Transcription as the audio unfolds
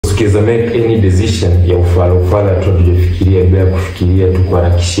tukiweza make any decision ya ufala tunajifikiria bila kufikiria tu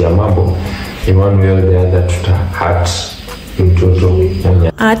kuharakishia mambo, in one way or the other hurt mtoto.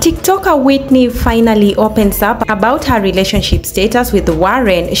 TikToker Whitney finally opens up about her relationship status with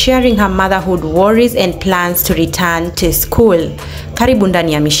Warren, sharing her motherhood worries and plans to return to school. Karibu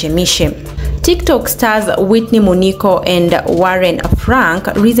ndani ya Mishemishe. TikTok stars Whitney Munico and Warren Frank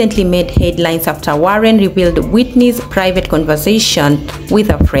recently made headlines after Warren revealed Whitney's private conversation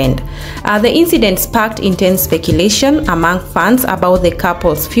with a friend. The incident sparked intense speculation among fans about the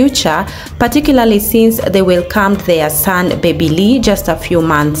couple's future, particularly since they welcomed their son Baby Lee just a few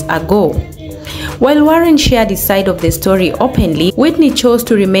months ago. While Warren shared his side of the story openly, Whitney chose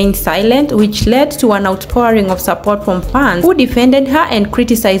to remain silent, which led to an outpouring of support from fans who defended her and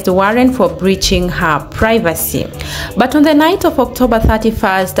criticized Warren for breaching her privacy. But on the night of October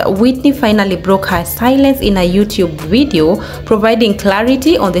 31st, Whitney finally broke her silence in a YouTube video, providing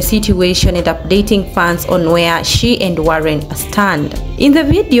clarity on the situation and updating fans on where she and Warren stand. In the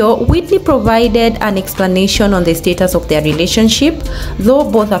video, Whitney provided an explanation on the status of their relationship. Though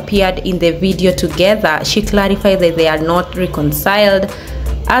both appeared in the video together, she clarified that they are not reconciled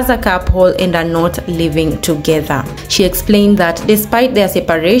as a couple and are not living together. She explained that despite their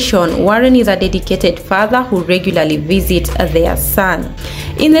separation, Warren is a dedicated father who regularly visits their son.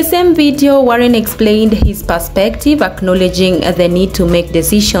 In the same video, Warren explained his perspective, acknowledging the need to make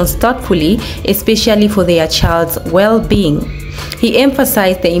decisions thoughtfully, especially for their child's well-being. He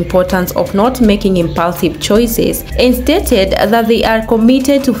emphasized the importance of not making impulsive choices and stated that they are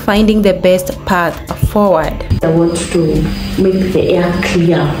committed to finding the best path forward. I want to make the air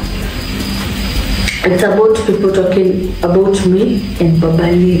clear. It's about people talking about me and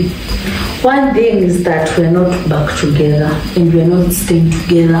Baba Lee. One thing is that we're not back together and we're not staying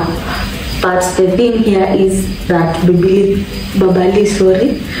together. But the thing here is that Baba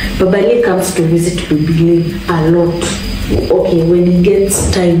Lee comes to visit Baby Lee a lot. Okay, when he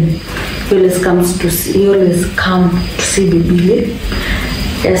gets time, he always come to see Baby Lee.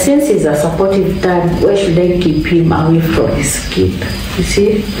 Since he's a supportive dad, why should I keep him away from his kid? You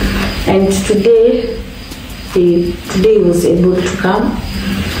see? And today he was able to come,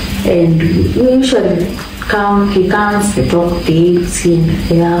 and we usually come. He comes, we talk things here,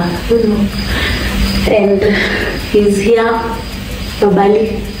 you know. And he's here, Baba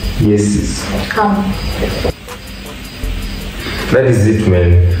Lee. Yes. Come. That is it,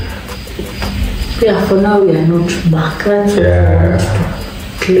 man. Yeah, for now we are not back. That's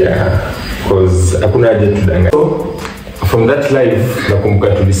because hakuna haja tudanganya. So from that live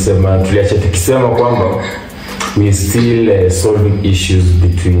nakumbuka tuliacha tukisema kwamba we still solving issues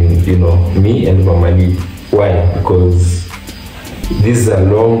between, you know, me and Mama Lee. Why? Because this is a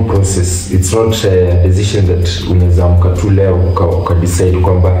long process. It's not a decision that unaweza amka tu leo uka decide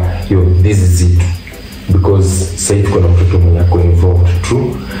kwamba this is it. Because say kuna mtoto mwenye ako involved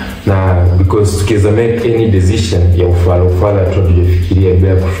true, na because tukiweza make any decision ya ufala tunajifikiria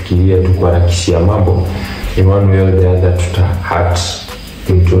bila kufikiria tu kuharakishia mambo, in one way or the other hurt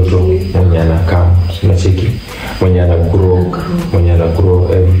mtoto mwenye anakaa, unacheki, mwenye ana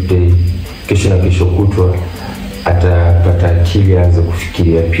grow every day. Kesho na kesho kutwa atapata akili aanze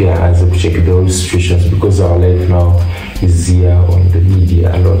kufikiria, pia aanze kucheck the whole situations, because our life now is here on the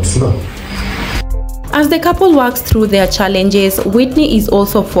media a lot, no? As the couple works through their challenges, Whitney is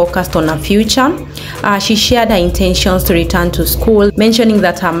also focused on her future. She shared her intentions to return to school, mentioning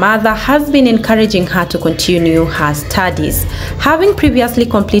that her mother has been encouraging her to continue her studies. Having previously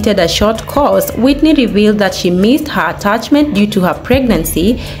completed a short course, Whitney revealed that she missed her attachment due to her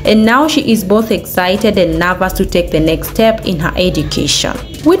pregnancy, and now she is both excited and nervous to take the next step in her education.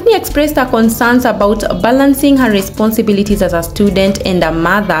 Whitney expressed her concerns about balancing her responsibilities as a student and a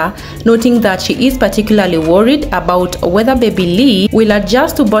mother, noting that she is particularly worried about whether Baby Lee will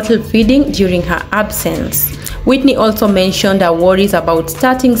adjust to bottle feeding during her absence. Whitney also mentioned her worries about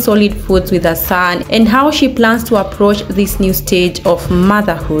starting solid foods with her son and how she plans to approach this new stage of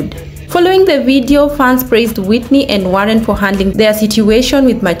motherhood. Following the video, fans praised Whitney and Warren for handling their situation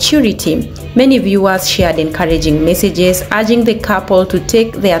with maturity. Many viewers shared encouraging messages, urging the couple to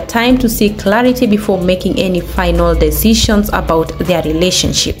take their time to seek clarity before making any final decisions about their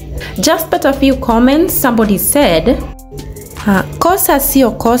relationship. Just but a few comments. Somebody said, kosa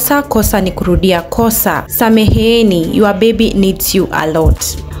sio kosa, kosa ni kurudia kosa. Sameheni, your baby needs you a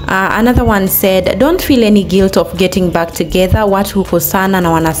lot. Another one said, don't feel any guilt of getting back together. Watu hukosana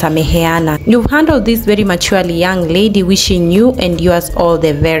na wanasameheana. You've handled this very maturely, young lady, wishing you and yours all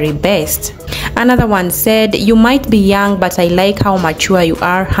the very best. Another one said, you might be young, but I like how mature you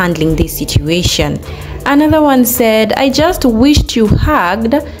are handling this situation. Another one said, I just wished you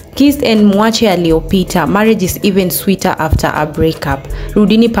hugged, kissed and mwache aliyopita. Marriage is even sweeter after a breakup.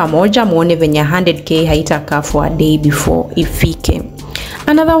 Rudini pamoja muone venye 100k haitakaa for a day before ifike.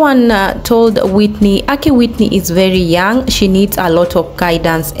 Another one told Whitney, Aki Whitney is very young. She needs a lot of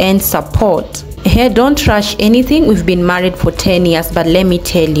guidance and support. Hey, don't rush anything. We've been married for 10 years, but let me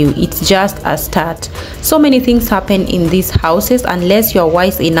tell you, it's just a start. So many things happen in these houses unless you're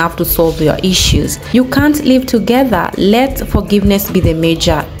wise enough to solve your issues. You can't live together. Let forgiveness be the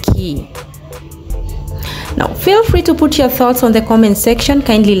major key. Now, feel free to put your thoughts on the comment section.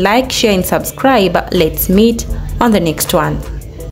 Kindly like, share and subscribe. Let's meet on the next one.